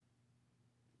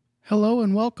Hello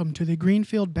and welcome to the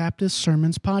Greenfield Baptist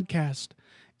Sermons Podcast.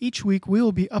 Each week we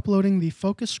will be uploading the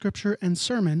focus scripture and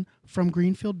sermon from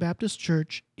Greenfield Baptist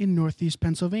Church in Northeast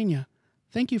Pennsylvania.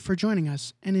 Thank you for joining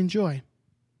us and enjoy.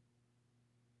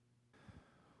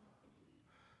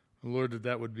 Lord,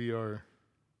 that would be our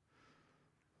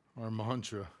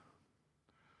mantra,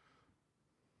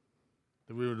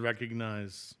 that we would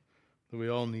recognize that we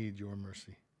all need your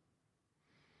mercy,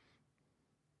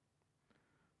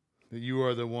 that you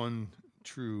are the one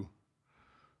true,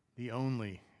 the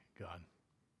only God,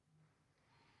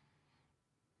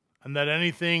 and that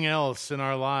anything else in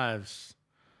our lives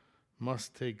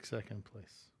must take second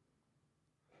place.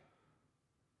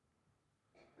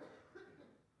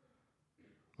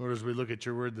 Lord, as we look at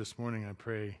your word this morning, I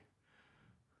pray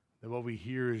that what we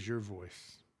hear is your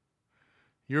voice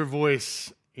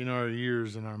in our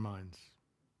ears and our minds.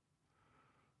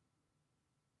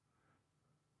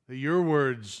 That your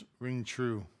words ring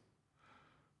true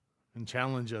and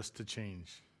challenge us to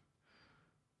change.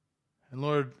 And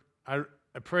Lord, I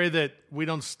pray that we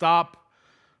don't stop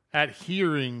at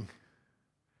hearing,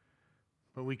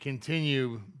 but we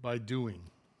continue by doing.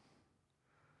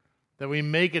 That we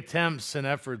make attempts and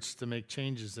efforts to make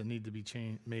changes that need to be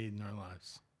made in our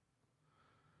lives.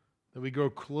 That we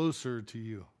grow closer to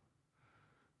you.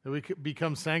 That we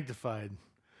become sanctified.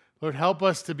 Lord, help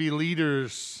us to be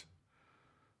leaders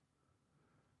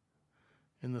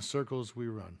in the circles we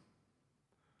run.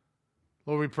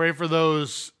 Lord, we pray for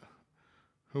those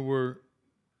who were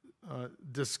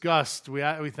discussed. We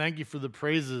thank you for the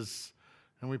praises,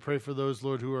 and we pray for those,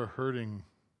 Lord, who are hurting.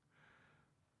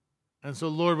 And so,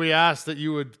 Lord, we ask that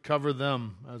you would cover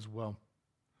them as well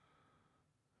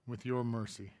with your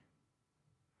mercy.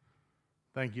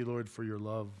 Thank you, Lord, for your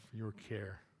love, your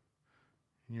care.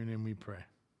 In your name we pray.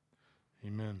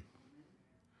 Amen.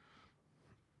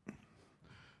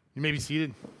 You may be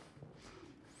seated.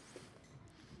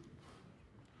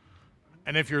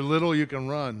 And if you're little, you can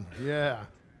run. Yeah.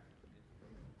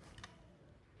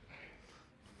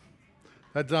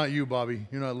 That's not you, Bobby.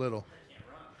 You're not little.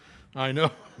 I know.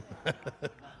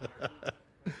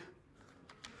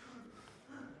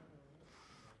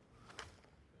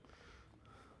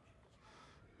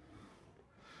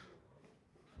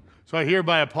 So I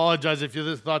hereby apologize if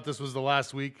you thought this was the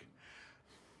last week.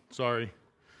 Sorry.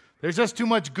 There's just too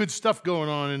much good stuff going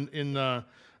on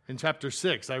in chapter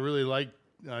 6. I really like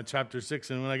chapter 6,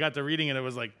 and when I got to reading it, I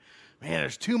was like, man,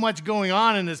 there's too much going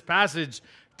on in this passage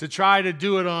to try to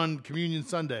do it on Communion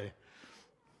Sunday.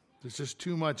 There's just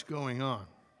too much going on.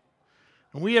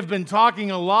 And we have been talking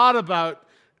a lot about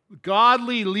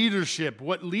godly leadership,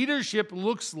 what leadership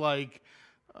looks like,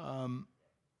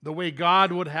 the way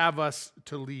God would have us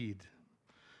to lead.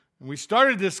 And we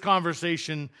started this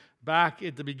conversation back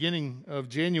at the beginning of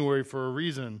January for a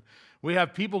reason. We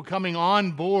have people coming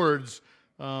on boards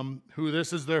who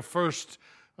this is their first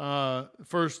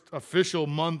official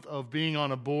month of being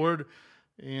on a board,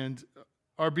 and some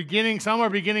are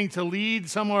beginning to lead,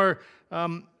 some are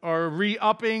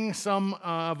re-upping, some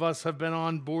of us have been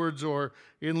on boards or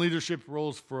in leadership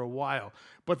roles for a while.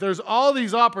 But there's all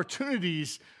these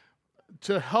opportunities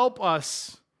to help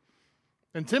us,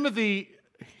 and Timothy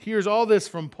hears all this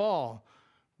from Paul,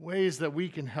 ways that we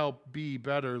can help be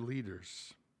better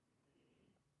leaders.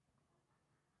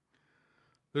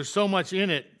 There's so much in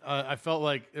it, I felt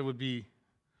like it would be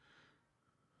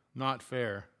not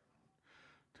fair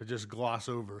to just gloss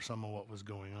over some of what was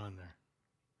going on there.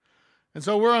 And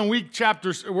so we're on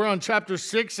chapter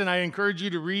 6, and I encourage you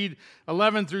to read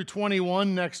 11 through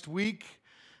 21 next week.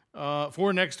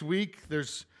 For next week,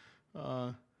 there's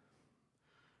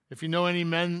if you know any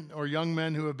men or young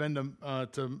men who have been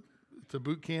to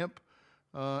boot camp,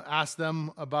 ask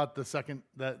them about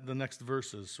the next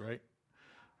verses, right?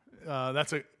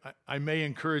 I may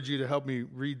encourage you to help me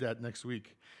read that next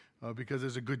week because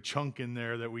there's a good chunk in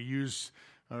there that we use,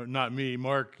 not me,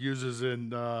 Mark uses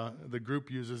and the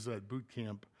group uses at boot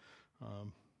camp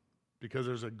because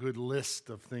there's a good list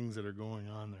of things that are going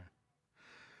on there.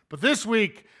 But this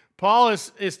week, Paul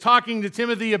is talking to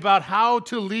Timothy about how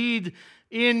to lead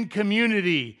in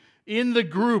community, in the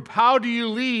group. How do you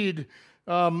lead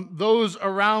those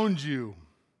around you?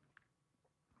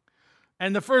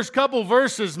 And the first couple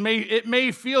verses,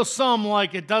 may feel some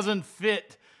like it doesn't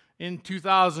fit in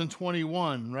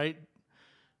 2021, right?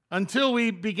 Until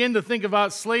we begin to think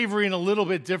about slavery in a little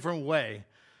bit different way.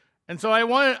 And so I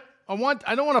don't want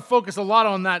to focus a lot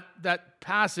on that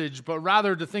passage, but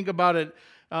rather to think about it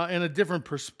in a different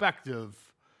perspective.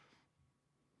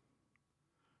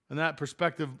 And that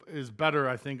perspective is better,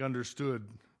 I think, understood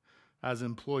as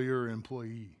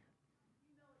employer-employee.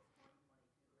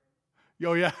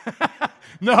 Oh, yeah.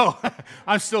 No,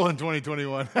 I'm still in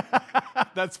 2021.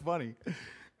 That's funny.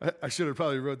 I should have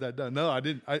probably wrote that down. No, I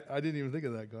didn't. I didn't even think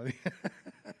of that, Connie.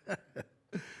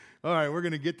 All right, we're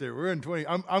going to get there. We're in 20.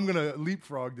 I'm going to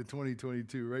leapfrog to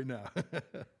 2022 right now.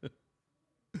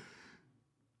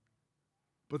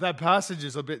 But that passage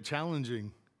is a bit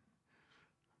challenging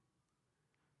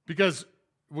because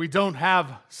we don't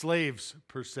have slaves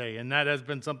per se, and that has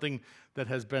been something that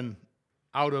has been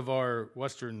out of our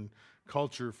Western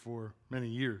culture for many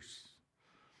years.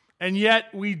 And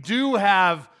yet we do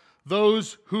have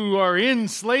those who are in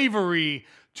slavery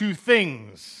to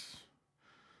things.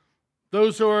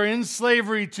 Those who are in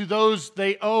slavery to those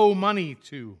they owe money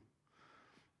to.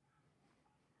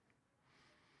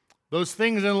 Those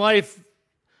things in life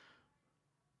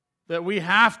that we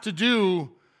have to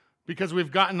do because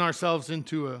we've gotten ourselves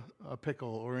into a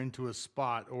pickle or into a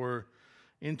spot or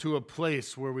into a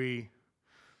place where we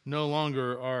no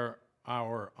longer are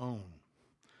our own.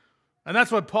 And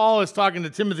that's what Paul is talking to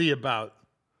Timothy about.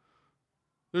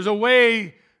 There's a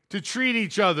way to treat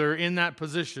each other in that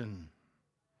position.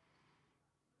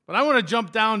 But I want to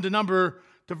jump down to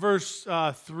verse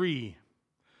 3.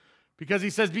 Because he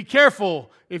says, be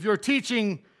careful if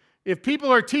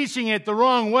people are teaching it the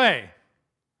wrong way.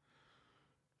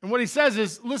 And what he says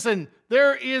is, listen,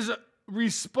 there is a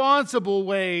responsible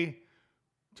way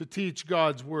to teach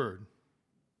God's word.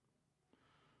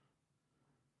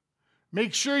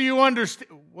 Make sure you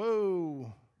understand.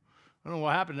 Whoa. I don't know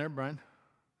what happened there, Brian.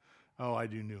 Oh, I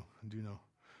do know.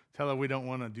 Tell her we don't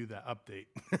want to do that update.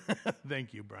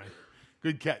 Thank you, Brian.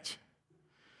 Good catch.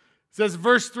 It says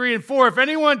verse 3 and 4, if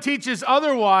anyone teaches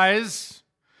otherwise,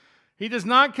 he does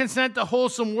not consent to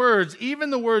wholesome words, even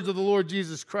the words of the Lord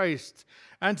Jesus Christ,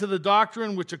 and to the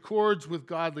doctrine which accords with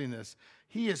godliness.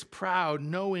 He is proud,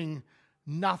 knowing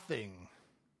nothing.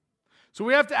 So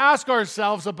we have to ask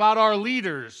ourselves about our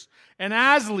leaders. And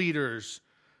as leaders,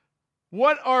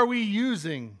 what are we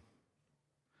using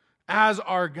as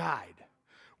our guide?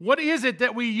 What is it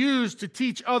that we use to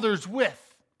teach others with?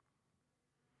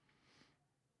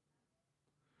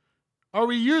 Are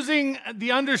we using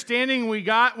the understanding we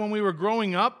got when we were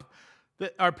growing up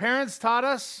that our parents taught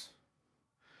us?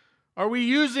 Are we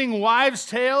using wives'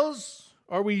 tales?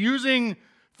 Are we using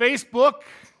Facebook?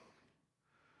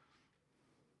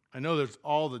 I know there's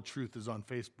all the truth is on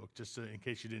Facebook, just in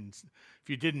case if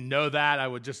you didn't know that, I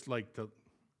would just like to,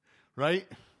 right?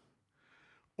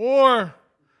 Or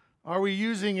are we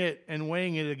using it and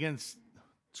weighing it against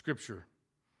Scripture?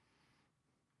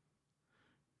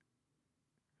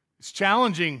 It's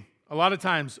challenging. A lot of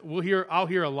times I'll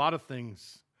hear a lot of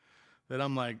things that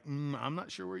I'm like, I'm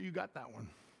not sure where you got that one.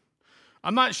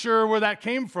 I'm not sure where that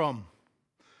came from.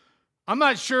 I'm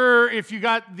not sure if you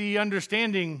got the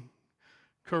understanding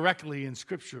correctly in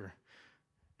Scripture.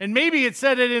 And maybe it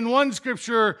said it in one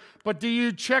Scripture, but do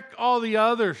you check all the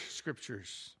other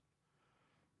Scriptures?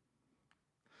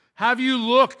 Have you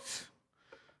looked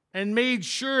and made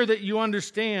sure that you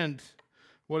understand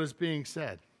what is being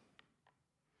said?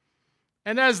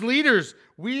 And as leaders,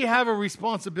 we have a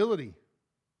responsibility.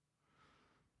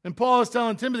 And Paul is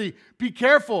telling Timothy, be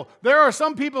careful. There are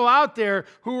some people out there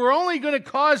who are only going to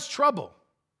cause trouble.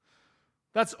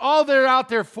 That's all they're out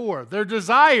there for. Their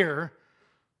desire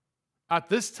at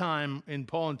this time in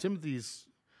Paul and Timothy's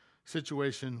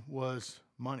situation was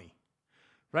money.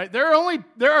 Right? There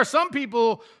are some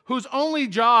people whose only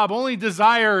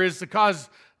desire is to cause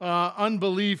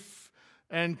unbelief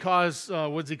and cause,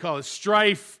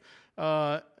 strife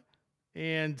and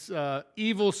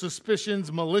evil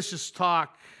suspicions, malicious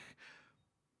talk,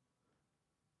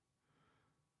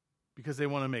 because they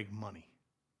want to make money.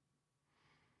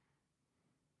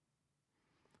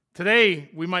 Today,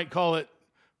 we might call it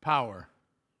power.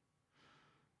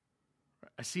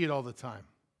 I see it all the time.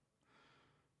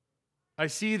 I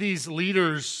see these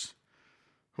leaders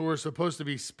who are supposed to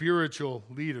be spiritual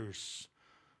leaders,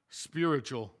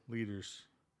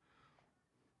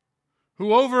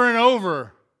 who over and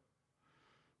over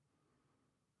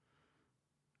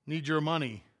need your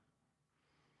money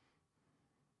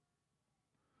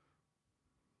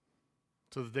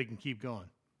so that they can keep going.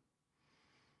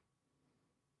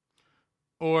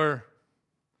 Or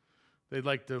they'd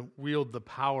like to wield the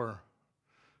power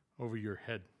over your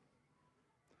head.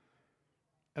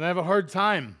 And I have a hard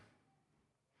time.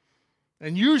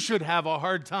 And you should have a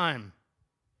hard time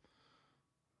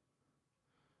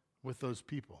with those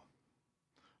people.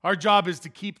 Our job is to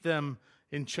keep them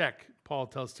in check, Paul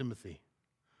tells Timothy.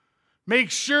 Make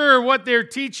sure what they're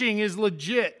teaching is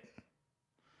legit.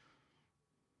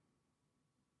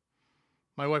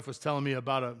 My wife was telling me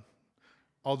about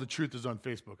all the truth is on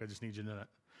Facebook. I just need you to know that.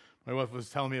 My wife was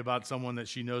telling me about someone that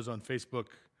she knows on Facebook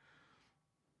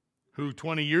who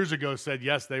 20 years ago said,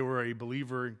 yes, they were a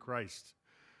believer in Christ.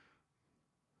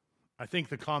 I think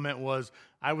the comment was,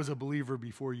 I was a believer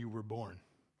before you were born.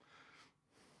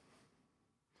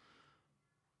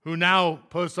 Who now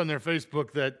posts on their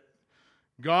Facebook that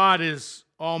God is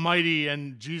almighty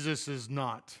and Jesus is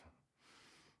not.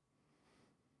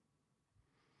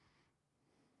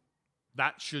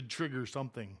 That should trigger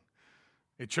something.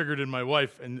 It triggered in my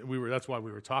wife, and that's why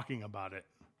we were talking about it.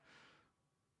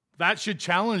 That should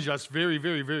challenge us very,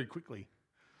 very, very quickly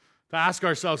to ask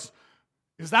ourselves,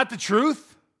 is that the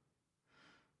truth?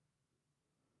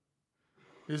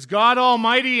 Is God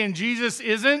almighty and Jesus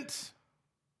isn't?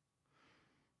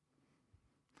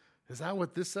 Is that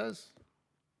what this says?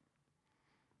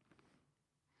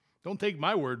 Don't take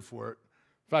my word for it.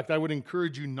 In fact, I would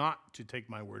encourage you not to take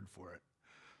my word for it.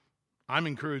 I'm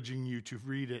encouraging you to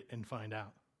read it and find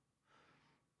out.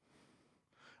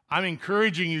 I'm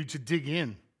encouraging you to dig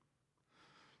in.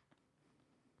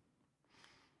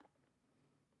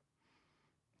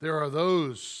 There are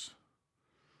those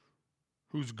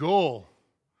whose goal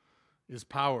is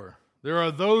power. There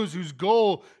are those whose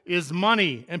goal is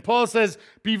money. And Paul says,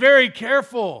 be very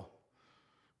careful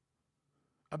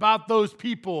about those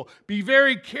people. Be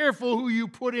very careful who you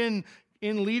put in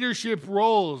leadership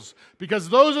roles, because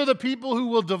those are the people who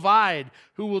will divide,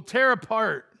 who will tear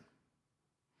apart.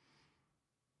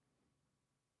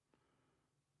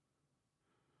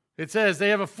 It says they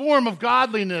have a form of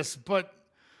godliness, but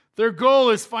their goal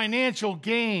is financial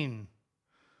gain.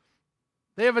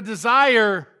 They have a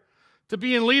desire to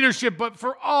be in leadership, but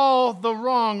for all the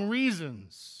wrong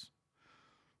reasons.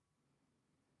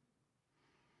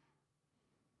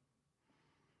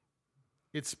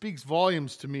 It speaks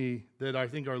volumes to me that I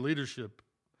think our leadership,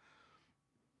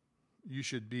 you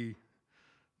should take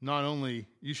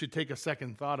a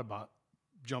second thought about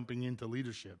jumping into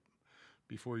leadership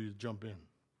before you jump in.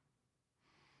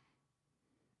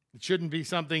 It shouldn't be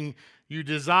something you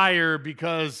desire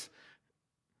because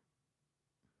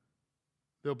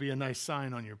there'll be a nice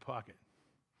sign on your pocket.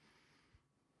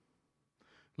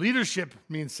 Leadership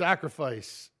means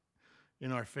sacrifice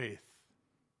in our faith.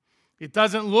 It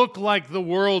doesn't look like the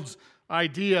world's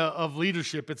idea of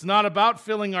leadership. It's not about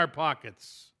filling our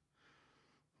pockets.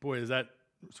 Boy, that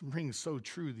rings so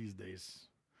true these days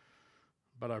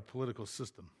about our political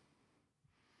system.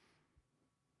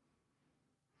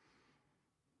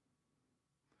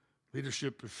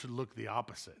 Leadership should look the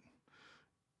opposite.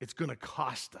 It's going to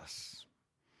cost us.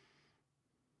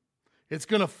 It's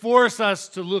going to force us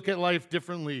to look at life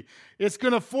differently. It's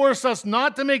going to force us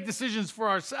not to make decisions for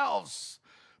ourselves,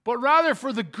 but rather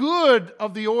for the good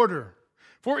of the order,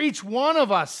 for each one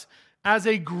of us as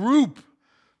a group,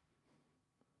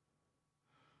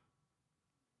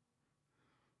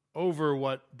 over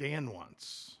what Dan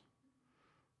wants,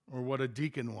 or what a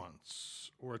deacon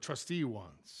wants, or a trustee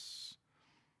wants,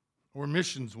 or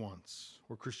missions wants,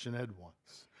 or Christian Ed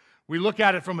wants. We look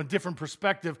at it from a different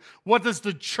perspective. What does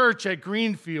the church at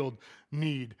Greenfield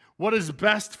need? What is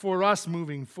best for us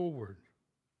moving forward?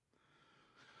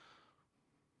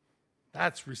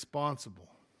 That's responsible.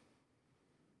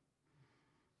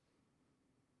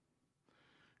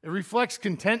 It reflects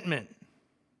contentment.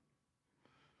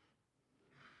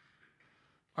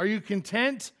 Are you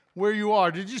content where you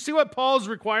are? Did you see what Paul's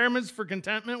requirements for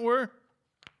contentment were?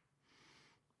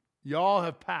 Y'all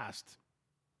have passed.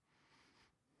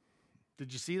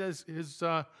 Did you see this?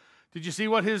 Did you see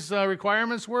what his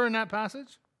requirements were in that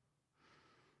passage?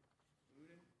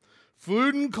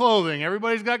 Food and clothing.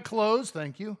 Everybody's got clothes.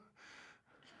 Thank you.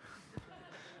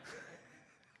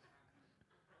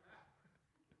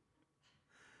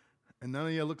 And none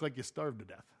of you look like you starved to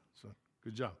death. So,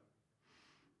 good job.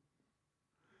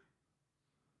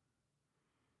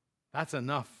 That's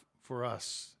enough for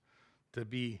us to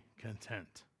be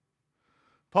content.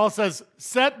 Paul says,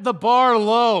 set the bar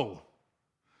low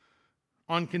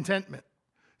on contentment.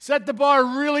 Set the bar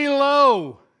really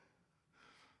low.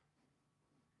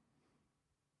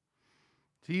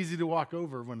 It's easy to walk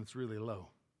over when it's really low.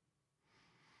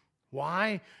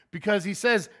 Why? Because he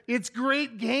says it's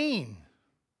great gain.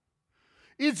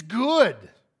 It's good.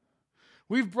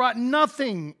 We've brought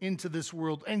nothing into this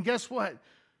world. And guess what?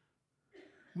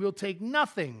 We'll take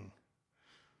nothing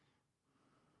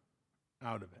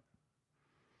out of it.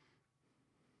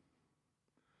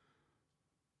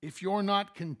 If you're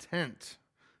not content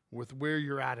with where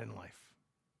you're at in life,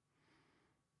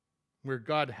 where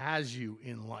God has you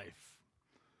in life,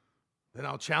 then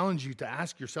I'll challenge you to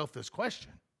ask yourself this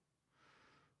question.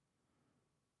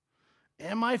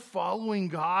 Am I following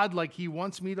God like He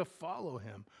wants me to follow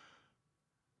Him?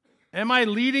 Am I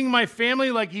leading my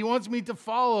family like he wants me to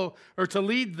follow or to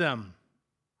lead them?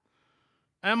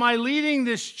 Am I leading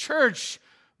this church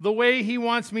the way he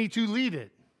wants me to lead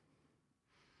it?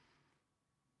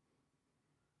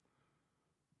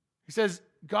 He says,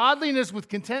 godliness with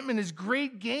contentment is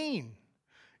great gain.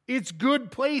 It's a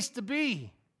good place to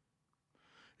be.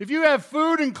 If you have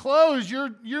food and clothes,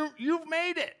 you've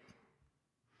made it.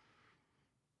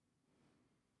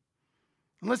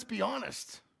 And let's be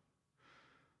honest.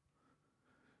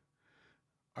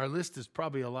 Our list is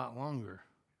probably a lot longer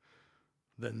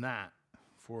than that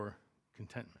for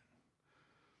contentment.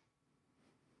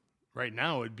 Right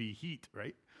now it'd be heat,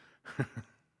 right?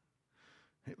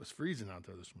 It was freezing out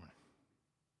there this morning.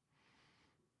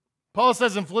 Paul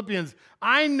says in Philippians,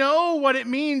 I know what it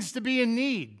means to be in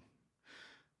need.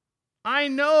 I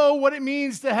know what it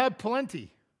means to have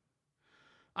plenty.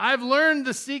 I've learned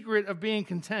the secret of being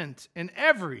content in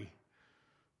every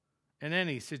and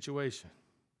any situation.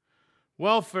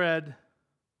 Well-fed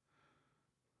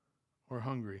or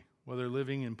hungry, whether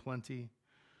living in plenty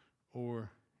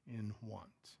or in want.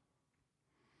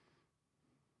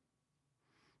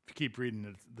 If you keep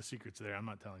reading, the secret's there. I'm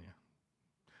not telling you.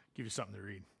 Give you something to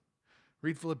read.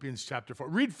 Read Philippians chapter 4.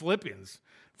 Read Philippians.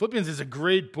 Philippians is a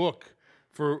great book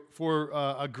for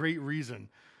a great reason.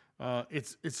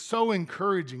 It's so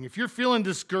encouraging. If you're feeling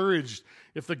discouraged,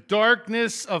 if the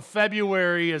darkness of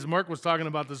February, as Mark was talking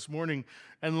about this morning,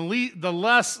 and the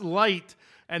less light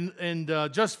and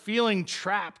just feeling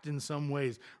trapped in some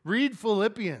ways, read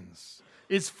Philippians.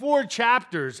 It's 4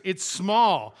 chapters. It's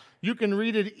small. You can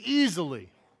read it easily.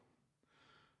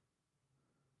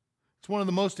 It's one of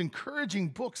the most encouraging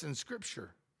books in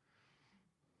Scripture.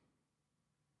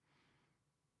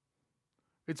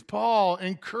 It's Paul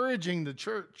encouraging the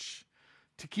church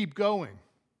to keep going,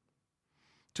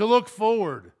 to look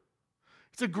forward.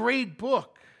 It's a great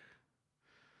book.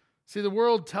 See, the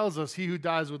world tells us he who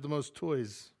dies with the most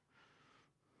toys.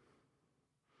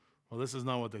 Well, this is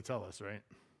not what they tell us, right?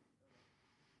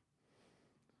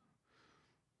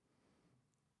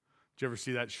 Did you ever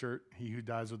see that shirt? He who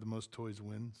dies with the most toys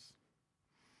wins.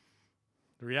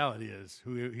 The reality is,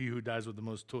 he who dies with the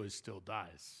most toys still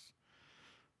dies.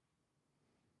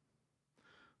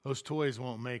 Those toys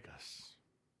won't make us.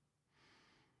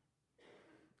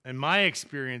 And my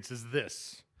experience is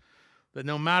this, that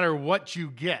no matter what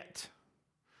you get,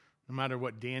 no matter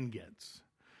what Dan gets,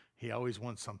 he always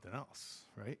wants something else,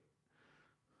 right?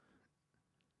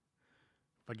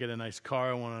 If I get a nice car,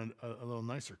 I want a little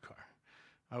nicer car.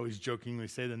 I always jokingly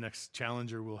say the next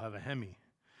Challenger will have a Hemi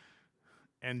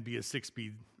and be a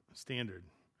 6-speed standard.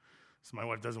 So my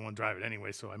wife doesn't want to drive it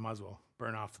anyway, so I might as well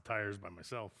burn off the tires by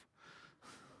myself.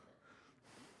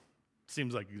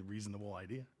 Seems like a reasonable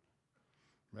idea,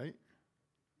 right?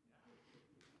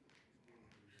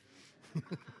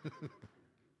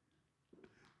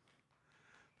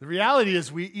 The reality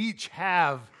is we each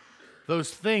have those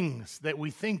things that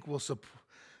we think will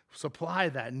supply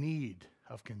that need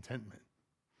of contentment.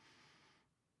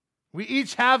 We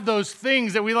each have those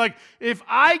things that we like, if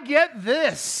I get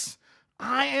this,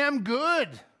 I am good.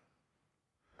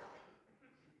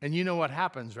 And you know what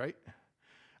happens, right?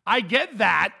 I get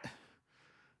that,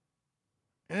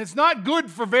 and it's not good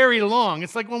for very long.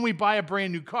 It's like when we buy a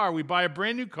brand new car. We buy a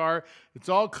brand new car. It's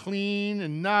all clean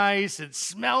and nice. It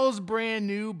smells brand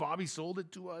new. Bobby sold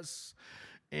it to us.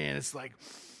 And it's like,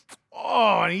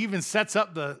 oh, and he even sets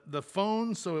up the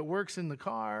phone so it works in the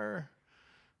car.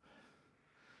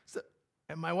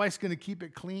 And my wife's going to keep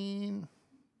it clean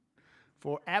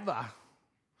forever.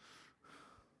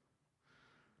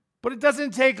 But it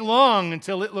doesn't take long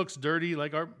until it looks dirty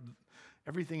like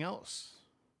everything else.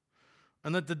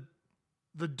 And that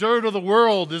the dirt of the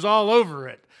world is all over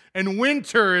it. And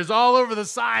winter is all over the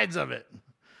sides of it.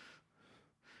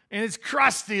 And it's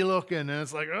crusty looking. And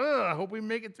it's like, oh, I hope we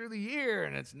make it through the year.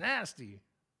 And it's nasty.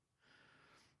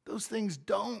 Those things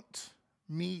don't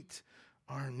meet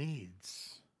our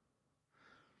needs.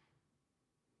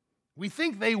 We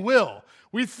think they will.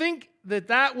 We think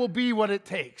that will be what it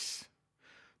takes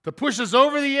to push us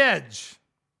over the edge.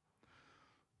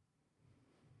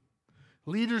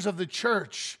 Leaders of the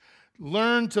church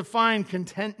learn to find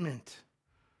contentment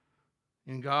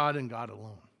in God and God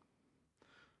alone.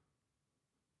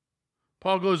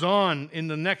 Paul goes on in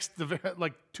the next,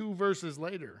 2 verses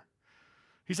later.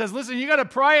 He says, listen, you got to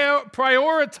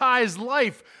prioritize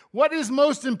life. What is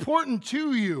most important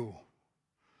to you?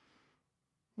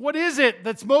 What is it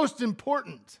that's most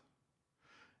important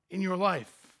in your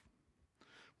life?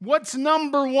 What's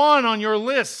number 1 on your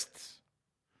list?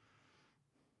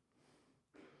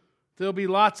 There'll be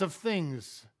lots of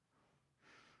things.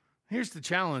 Here's the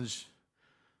challenge.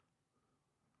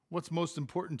 what's most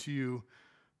important to you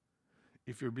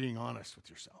if you're being honest with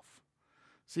yourself?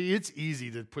 See, it's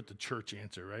easy to put the church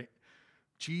answer, right?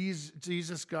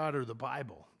 Jesus, God, or the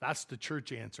Bible. That's the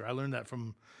church answer. I learned that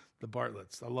from the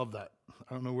Bartletts. I love that.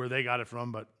 I don't know where they got it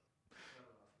from, but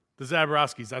the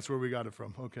Zabrowskis, that's where we got it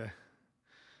from. Okay.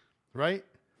 Right?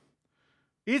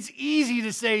 It's easy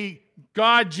to say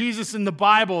God, Jesus, and the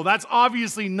Bible. That's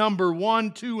obviously number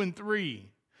 1, 2, and 3.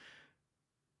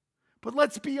 But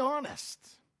let's be honest.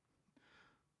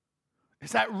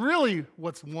 Is that really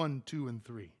what's 1, 2, and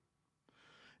 3?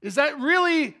 Is that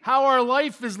really how our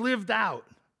life is lived out?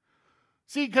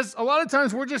 See, because a lot of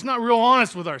times we're just not real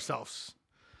honest with ourselves.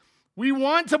 We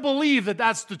want to believe that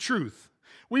that's the truth.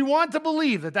 We want to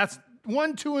believe that that's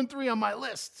 1, 2, and 3 on my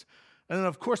list. And then,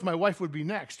 of course, my wife would be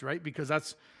next, right? Because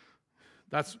that's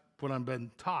what I've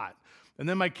been taught. And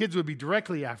then my kids would be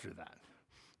directly after that.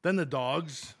 Then the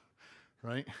dogs,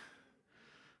 right?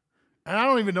 And I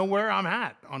don't even know where I'm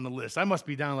at on the list. I must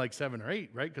be down like 7 or 8,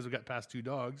 right? Because we got past 2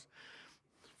 dogs,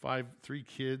 3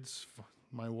 kids,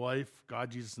 my wife,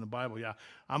 God, Jesus, and the Bible. Yeah,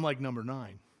 I'm like number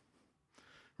 9,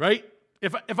 right?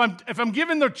 If I'm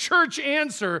given the church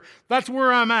answer, that's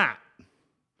where I'm at.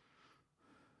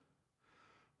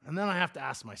 And then I have to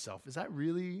ask myself, is that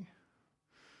really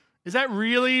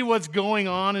what's going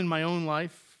on in my own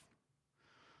life?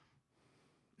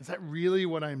 Is that really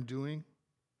what I'm doing?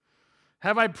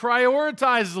 Have I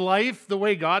prioritized life the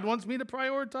way God wants me to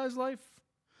prioritize life?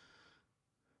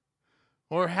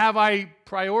 Or have I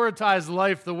prioritized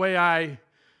life the way I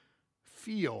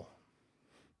feel?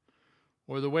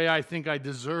 Or the way I think I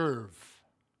deserve?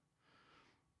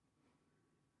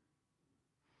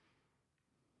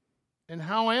 And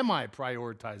how am I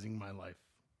prioritizing my life?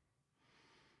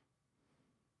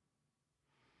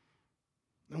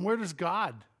 And where does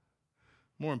God,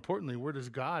 more importantly, where does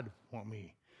God want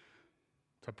me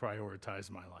to prioritize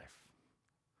my life?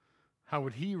 How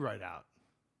would He write out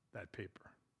that paper?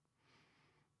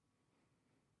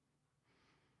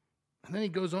 And then he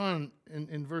goes on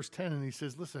in verse 10 and he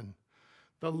says, listen,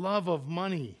 the love of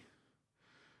money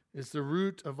is the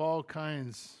root of all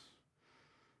kinds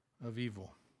of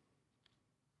evil.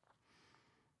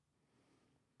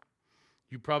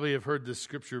 You probably have heard this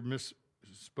scripture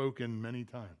misspoken many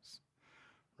times,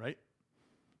 right?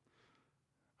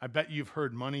 I bet you've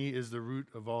heard money is the root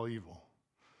of all evil.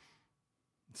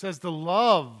 It says the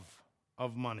love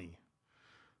of money.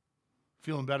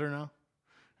 Feeling better now?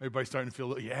 Everybody's starting to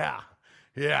feel, yeah.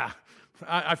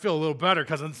 I feel a little better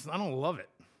because I don't love it.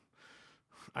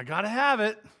 I got to have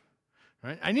it,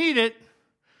 right? I need it,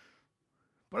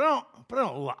 but I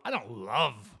don't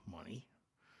love money.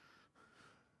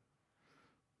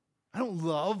 I don't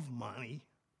love money,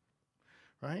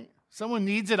 right? Someone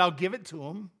needs it, I'll give it to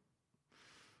them.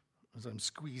 As I'm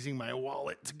squeezing my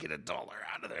wallet to get $1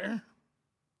 out of there.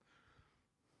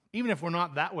 Even if we're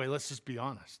not that way, let's just be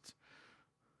honest.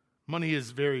 Money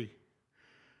is very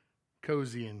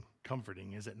cozy and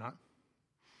comforting, is it not?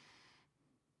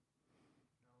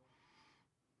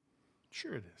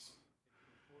 Sure it is.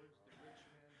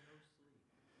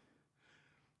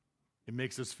 It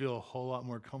makes us feel a whole lot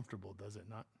more comfortable, does it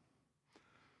not?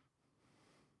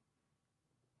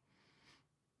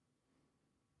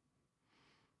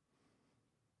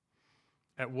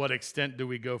 At what extent do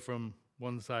we go from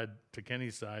one side to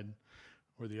Kenny's side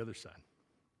or the other side?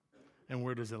 And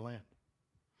where does it land?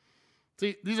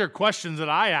 See, these are questions that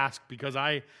I ask because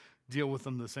I deal with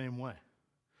them the same way.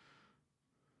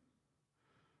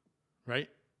 Right?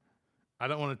 I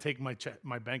don't want to take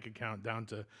my bank account down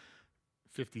to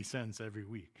 50 cents every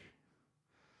week.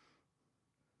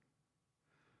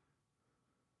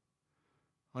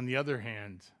 On the other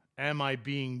hand, am I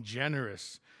being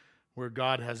generous where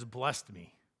God has blessed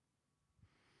me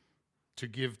to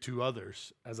give to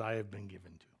others as I have been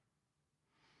given to?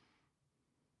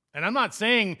 And I'm not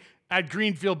saying at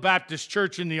Greenfield Baptist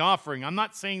Church in the offering. I'm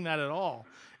not saying that at all.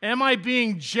 Am I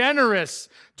being generous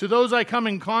to those I come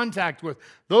in contact with,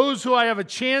 those who I have a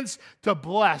chance to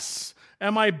bless?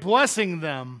 Am I blessing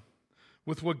them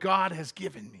with what God has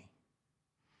given me?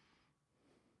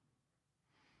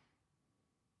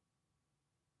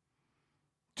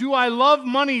 Do I love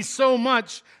money so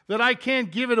much that I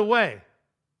can't give it away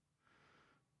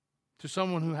to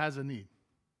someone who has a need?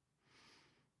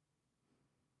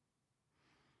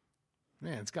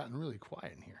 Man, it's gotten really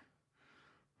quiet in here.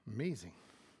 Amazing.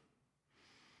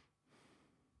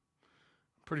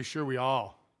 Pretty sure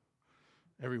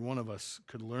every one of us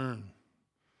could learn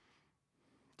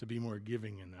to be more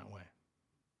giving in that way.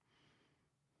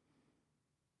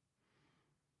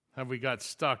 Have we got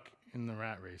stuck in the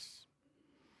rat race?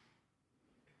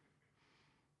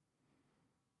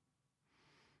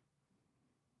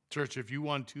 Church, if you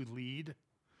want to lead,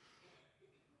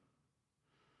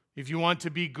 if you want to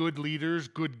be good leaders,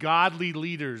 good godly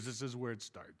leaders, this is where it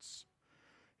starts.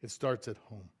 It starts at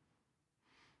home.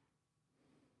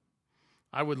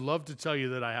 I would love to tell you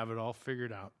that I have it all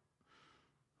figured out.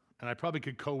 And I probably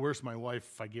could coerce my wife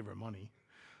if I gave her money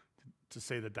to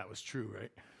say that that was true,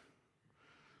 right?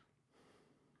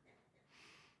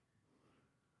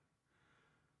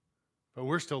 But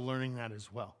we're still learning that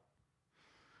as well.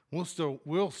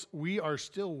 We are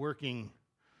still working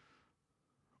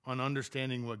on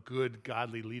understanding what good,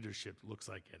 godly leadership looks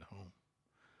like at home.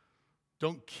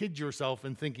 Don't kid yourself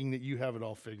in thinking that you have it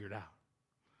all figured out.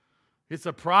 It's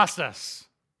a process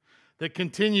that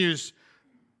continues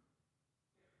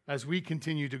as we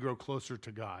continue to grow closer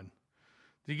to God.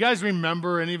 Do you guys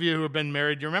remember, any of you who have been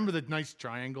married, do you remember the nice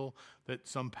triangle that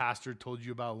some pastor told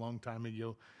you about a long time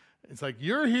ago? It's like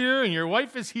you're here and your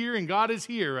wife is here and God is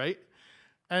here, right?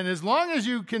 And as long as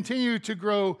you continue to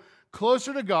grow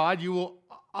closer to God, you will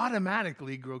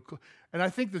automatically grow. And I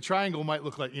think the triangle might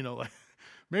look like, like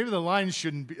maybe the lines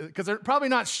shouldn't be, because they're probably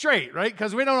not straight, right?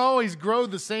 Because we don't always grow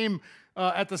the same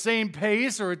at the same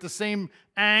pace or at the same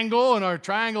angle, and our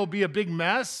triangle will be a big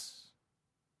mess.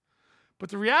 But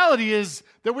the reality is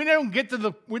that we don't get to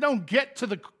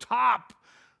the top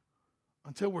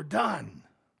until we're done.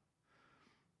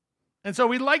 And so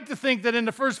we like to think that in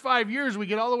the first 5 years we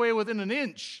get all the way within an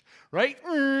inch, right?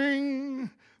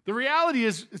 The reality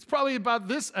is it's probably about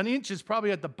this. An inch is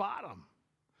probably at the bottom.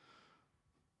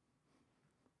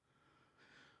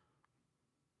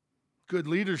 Good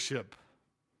leadership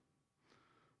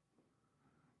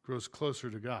grows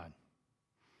closer to God.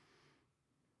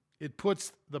 It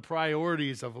puts the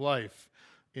priorities of life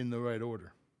in the right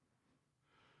order.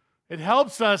 It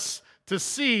helps us to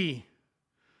see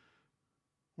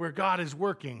where God is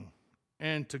working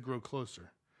and to grow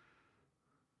closer.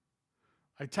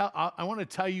 I want to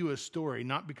tell you a story,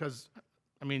 not because,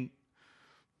 I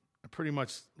pretty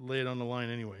much lay it on the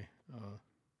line anyway.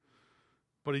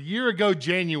 But a year ago,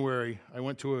 January, I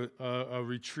went to a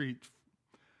retreat,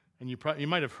 and you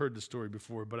might have heard the story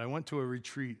before, but I went to a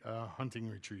retreat, a hunting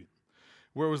retreat,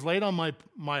 where it was laid on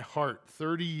my heart,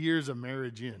 30 years of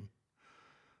marriage in,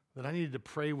 that I needed to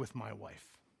pray with my wife.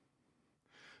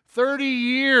 30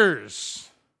 years.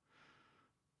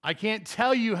 I can't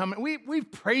tell you how many.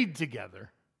 We've prayed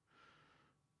together.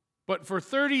 But for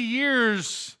 30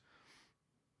 years,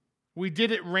 we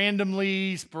did it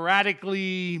randomly,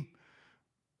 sporadically,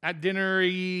 at dinner,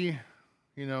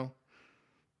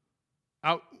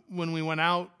 out when we went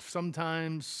out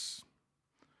sometimes.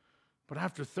 But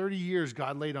after 30 years,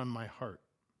 God laid on my heart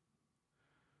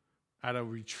at a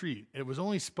retreat. It was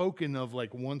only spoken of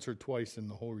like once or twice in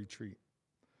the whole retreat.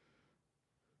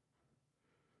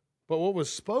 But what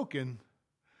was spoken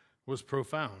was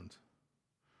profound.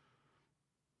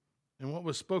 And what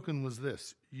was spoken was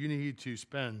this: you need to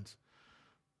spend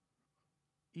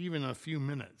even a few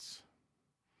minutes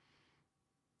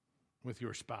with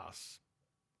your spouse,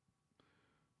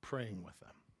 praying with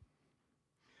them.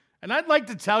 And I'd like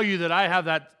to tell you that I have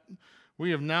that.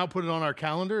 We have now put it on our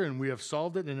calendar, and we have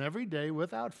solved it, and every day,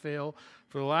 without fail,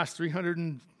 for the last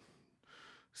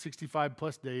 365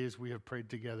 plus days, we have prayed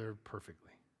together perfectly.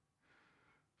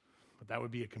 But that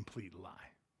would be a complete lie.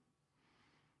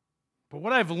 But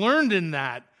what I've learned in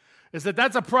that is that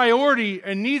that's a priority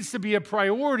and needs to be a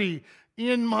priority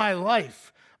in my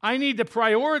life. I need to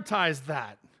prioritize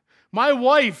that. My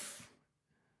wife,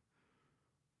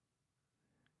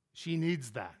 she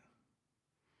needs that.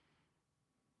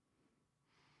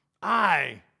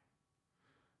 I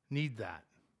need that.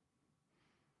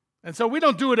 And so we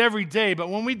don't do it every day, but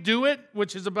when we do it,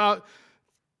 which is about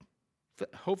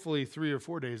hopefully 3 or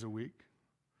 4 days a week,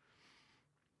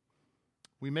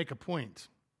 we make a point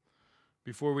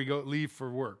before we leave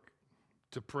for work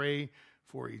to pray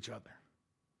for each other.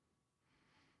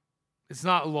 It's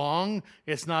not long.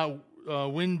 It's not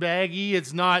windbaggy.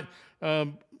 It's not.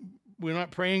 We're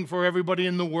not praying for everybody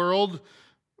in the world.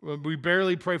 We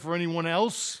barely pray for anyone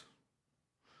else.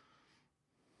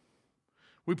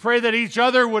 We pray that each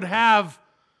other would have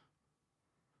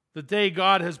the day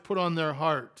God has put on their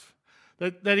heart.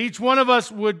 That each one of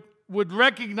us would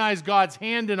recognize God's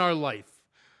hand in our life.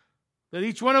 That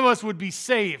each one of us would be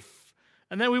safe.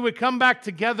 And that we would come back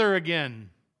together again.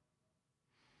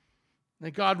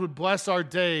 That God would bless our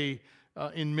day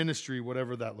in ministry,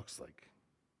 whatever that looks like.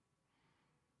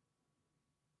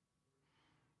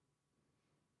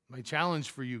 My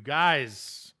challenge for you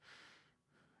guys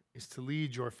is to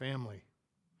lead your family.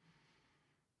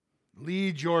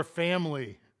 Lead your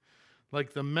family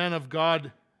like the men of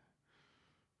God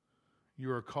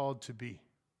you are called to be.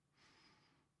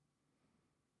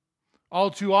 All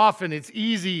too often, it's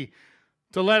easy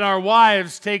to let our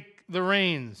wives take the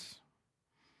reins.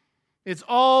 It's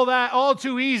all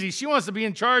too easy. She wants to be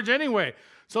in charge anyway,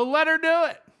 so let her do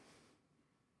it.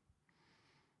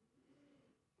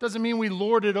 Doesn't mean we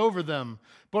lord it over them,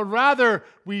 but rather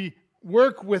we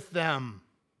work with them.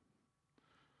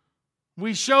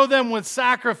 We show them with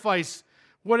sacrifice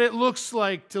what it looks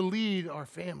like to lead our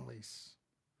families.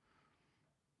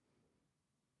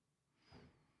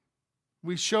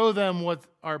 We show them what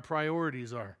our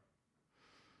priorities are.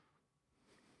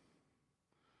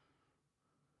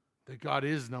 That God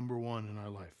is number one in our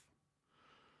life.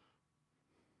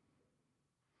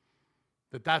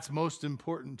 That's most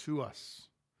important to us.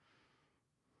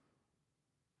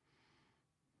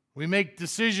 We make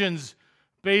decisions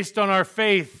based on our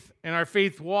faith and our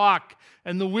faith walk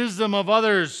and the wisdom of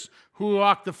others who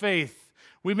walk the faith.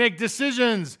 We make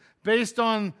decisions based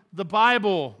on the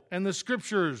Bible and the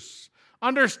Scriptures,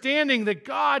 understanding that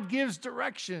God gives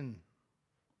direction.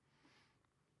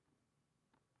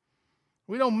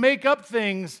 We don't make up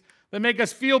things that make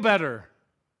us feel better.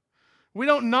 We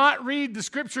don't not read the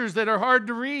Scriptures that are hard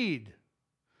to read,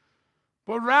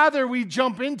 but rather we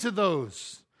jump into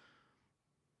those.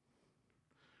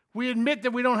 We admit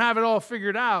that we don't have it all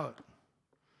figured out.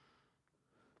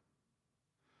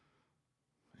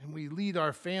 And we lead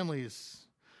our families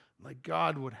like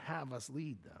God would have us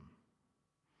lead them.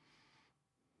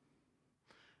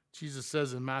 Jesus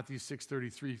says in Matthew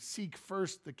 6:33, "Seek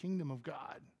first the kingdom of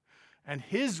God and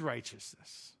his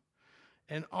righteousness,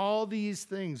 and all these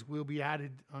things will be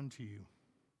added unto you."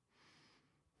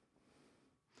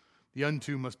 The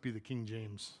unto must be the King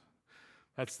James.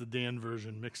 That's the Dan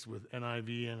version mixed with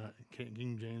NIV and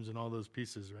King James and all those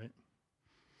pieces, right?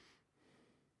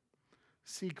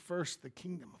 Seek first the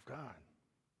kingdom of God.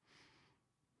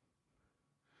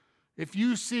 If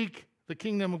you seek the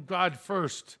kingdom of God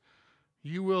first,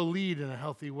 you will lead in a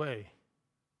healthy way.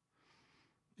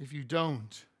 If you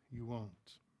don't, you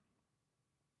won't.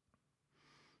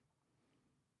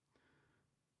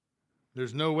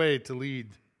 There's no way to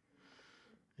lead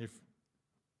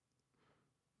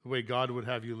the way God would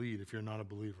have you lead if you're not a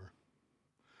believer.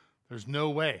 There's no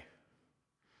way.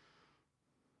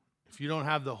 If you don't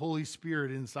have the Holy Spirit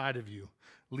inside of you,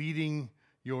 leading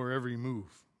your every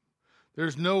move,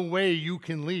 there's no way you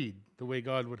can lead the way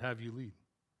God would have you lead.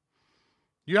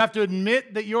 You have to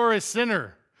admit that you're a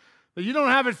sinner, that you don't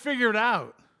have it figured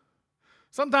out.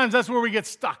 Sometimes that's where we get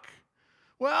stuck.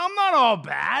 Well, I'm not all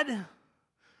bad.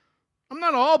 I'm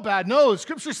not all bad. No,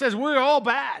 Scripture says we're all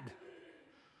bad.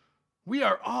 We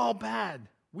are all bad.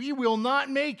 We will not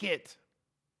make it.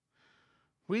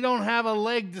 We don't have a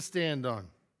leg to stand on.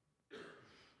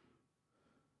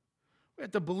 We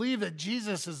have to believe that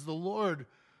Jesus is the Lord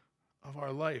of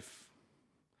our life,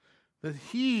 that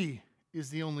he is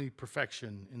the only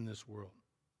perfection in this world,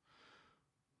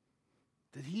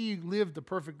 that he lived the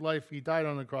perfect life, he died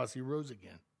on the cross, he rose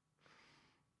again,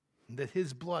 and that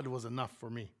his blood was enough for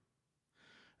me.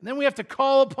 And then we have to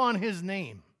call upon his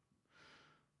name.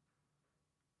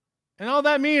 And all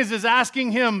that means is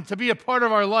asking him to be a part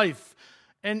of our life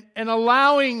and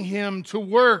allowing him to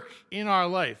work in our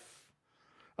life.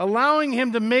 Allowing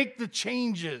him to make the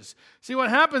changes. See,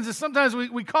 what happens is sometimes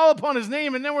we call upon his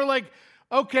name and then we're like,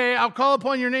 okay, I'll call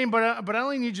upon your name, but I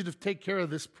only need you to take care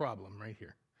of this problem right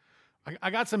here.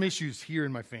 I got some issues here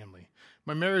in my family.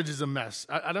 My marriage is a mess.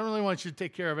 I don't really want you to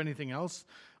take care of anything else.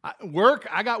 I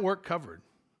got work covered.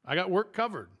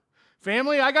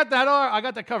 Family, I got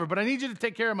that covered, but I need you to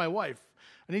take care of my wife.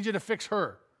 I need you to fix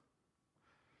her.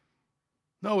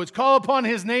 No, it's call upon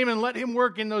his name and let him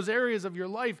work in those areas of your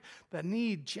life that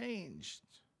need changed.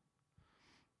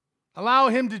 Allow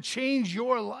him to change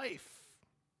your life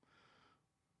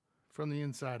from the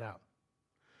inside out.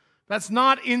 That's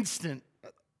not instant.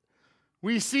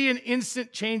 We see an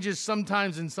instant changes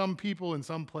sometimes in some people in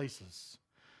some places.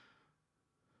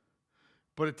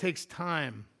 But it takes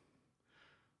time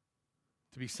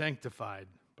to be sanctified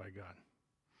by God.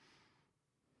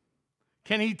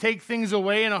 Can he take things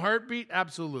away in a heartbeat?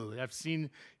 Absolutely. I've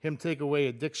seen him take away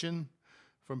addiction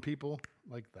from people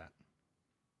like that.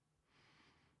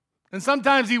 And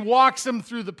sometimes he walks them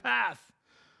through the path,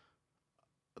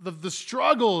 the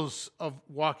struggles of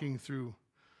walking through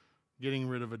getting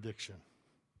rid of addiction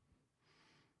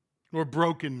or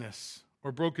brokenness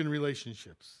or broken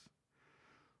relationships.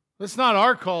 It's not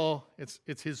our call,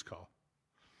 it's his call.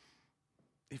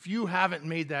 If you haven't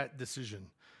made that decision,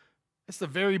 it's the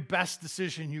very best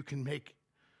decision you can make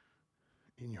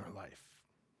in your life.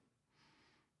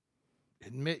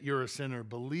 Admit you're a sinner,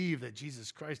 believe that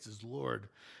Jesus Christ is Lord,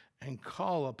 and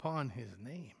call upon his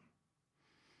name.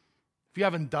 If you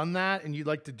haven't done that and you'd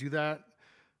like to do that,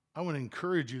 I want to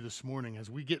encourage you this morning as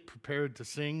we get prepared to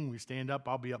sing. We stand up.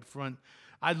 I'll be up front.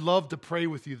 I'd love to pray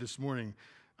with you this morning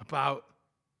about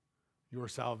your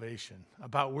salvation,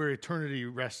 about where eternity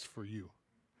rests for you.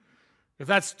 If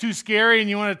that's too scary and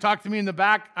you want to talk to me in the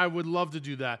back, I would love to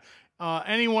do that.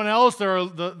 Anyone else? There are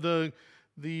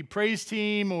the praise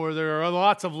team, or there are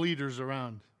lots of leaders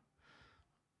around.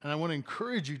 And I want to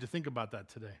encourage you to think about that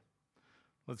today.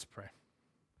 Let's pray.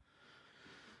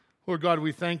 Lord God,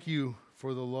 we thank you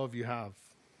for the love you have,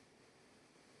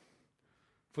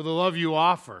 for the love you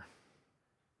offer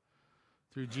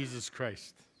through Jesus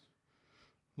Christ.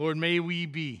 Lord, may we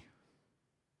be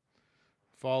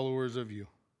followers of you.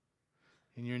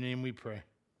 In your name we pray.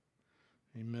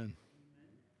 Amen.